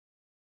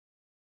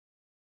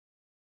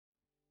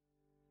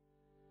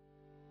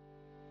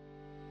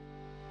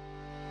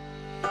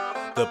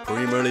The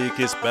Premier League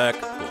is back,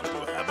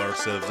 going to have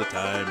ourselves a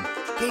time.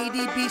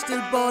 KDB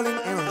still balling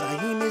and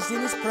Raheem is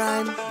in his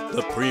prime.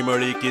 The Premier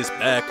League is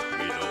back,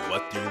 we know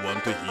what you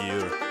want to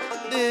hear.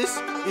 This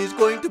is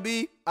going to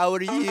be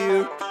our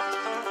year.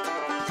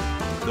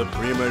 The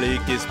Premier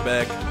League is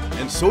back,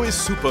 and so is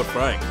Super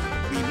Frank.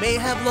 We may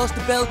have lost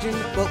to Belgium,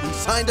 but we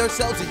signed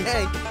ourselves a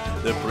Yank.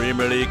 The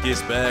Premier League is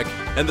back,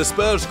 and the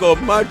Spurs go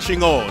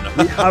marching on.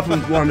 We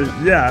haven't won it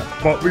yet,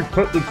 but we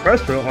put the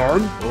pressure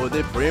on. Oh,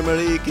 the Premier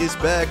League is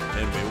back,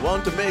 and we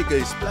want to make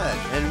a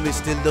splash. And we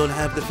still don't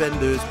have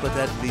defenders, but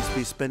at least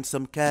we spent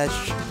some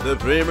cash. The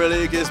Premier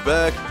League is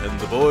back, and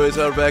the boys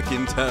are back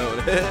in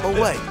town. Oh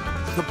wait,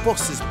 the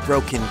boss is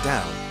broken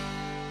down.